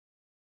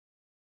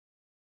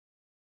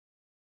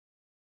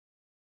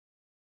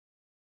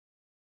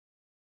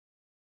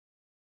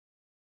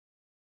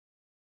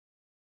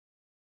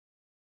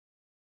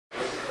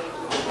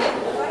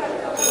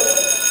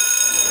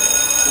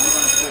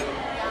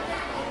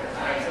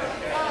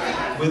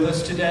with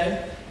us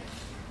today,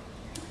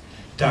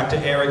 Dr.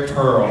 Eric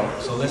Pearl.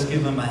 So let's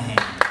give him a hand.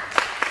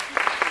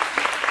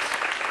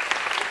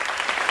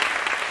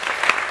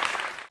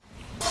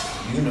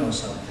 You know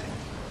something.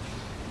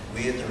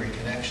 We at the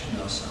Reconnection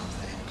know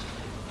something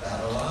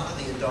that a lot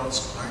of the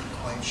adults aren't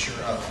quite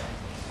sure of.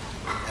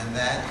 And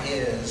that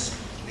is,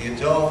 the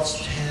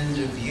adults tend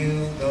to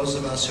view those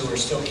of us who are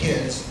still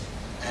kids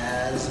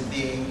as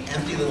being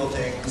empty little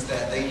things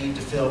that they need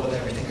to fill with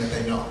everything that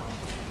they know.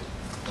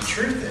 The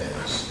truth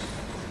is,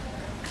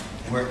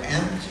 we're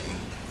empty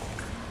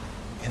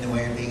in the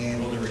way of being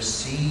able to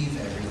receive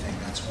everything.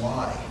 That's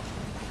why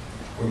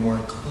we're more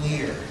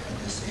clear at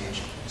this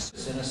age.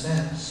 In a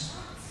sense,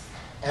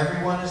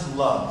 everyone is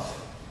love.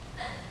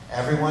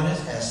 Everyone is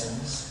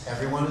essence.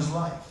 Everyone is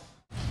life.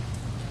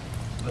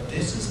 But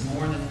this is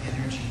more than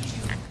energy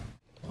healing.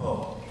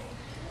 Oh.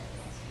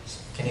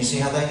 Can you see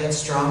how that gets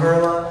stronger a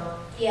lot?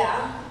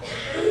 Yeah.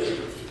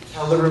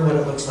 Tell the room what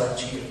it looks like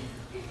to you.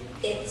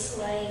 It's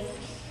like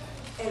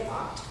an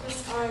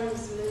octopus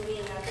arms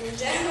moving up and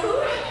down.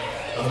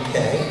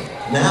 Okay.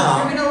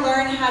 Now, you're going to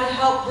learn how to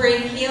help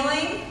bring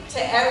healing to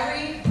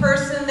every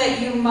person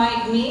that you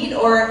might meet,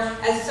 or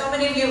as so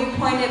many of you have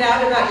pointed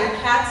out about your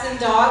cats and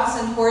dogs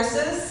and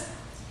horses.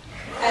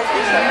 I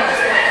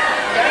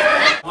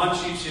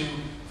want you to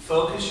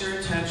focus your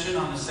attention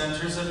on the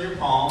centers of your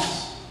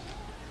palms.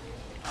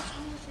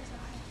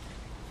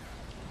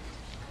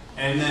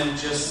 And then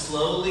just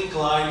slowly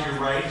glide your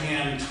right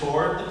hand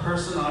toward the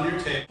person on your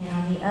table. And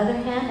on the other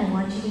hand, I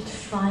want you to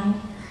find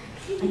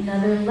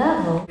another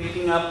level.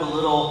 Picking up a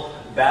little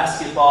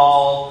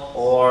basketball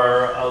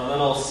or a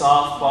little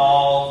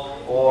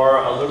softball or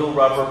a little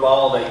rubber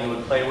ball that you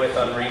would play with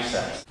on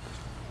recess.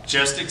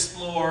 Just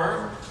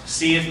explore.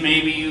 See if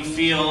maybe you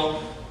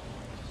feel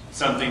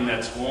something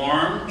that's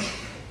warm.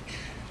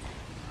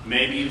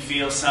 Maybe you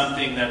feel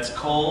something that's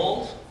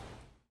cold.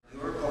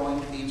 You're going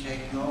to be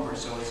taking over,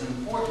 so it's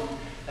important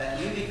that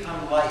you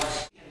become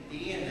light. You can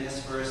be in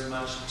this for as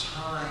much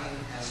time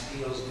as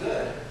feels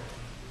good,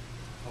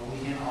 but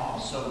we can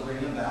also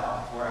bring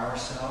about for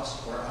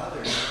ourselves or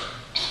others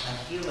a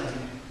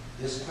healing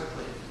this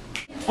quickly.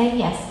 And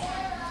yes,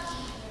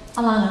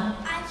 Alana.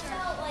 I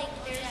felt like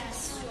there's a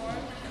storm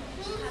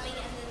coming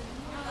and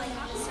then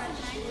like the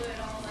sunshine blew it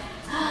all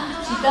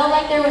away. She felt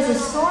like there was a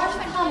storm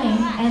coming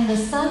and the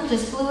sun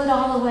just blew it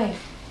all away.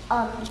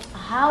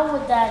 How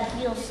would that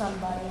heal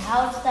somebody?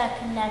 How does that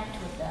connect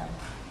with them?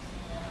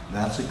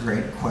 That's a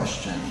great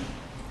question.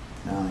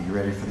 Now, you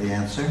ready for the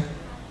answer?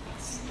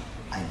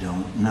 I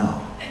don't know.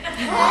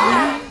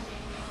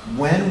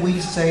 When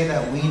we say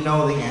that we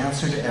know the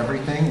answer to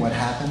everything, what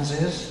happens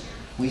is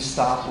we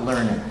stop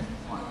learning.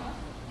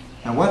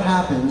 Now, what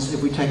happens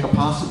if we take a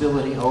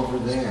possibility over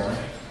there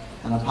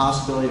and a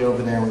possibility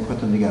over there and we put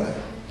them together?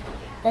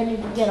 Then you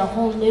can get a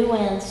whole new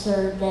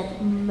answer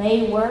that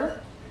may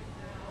work,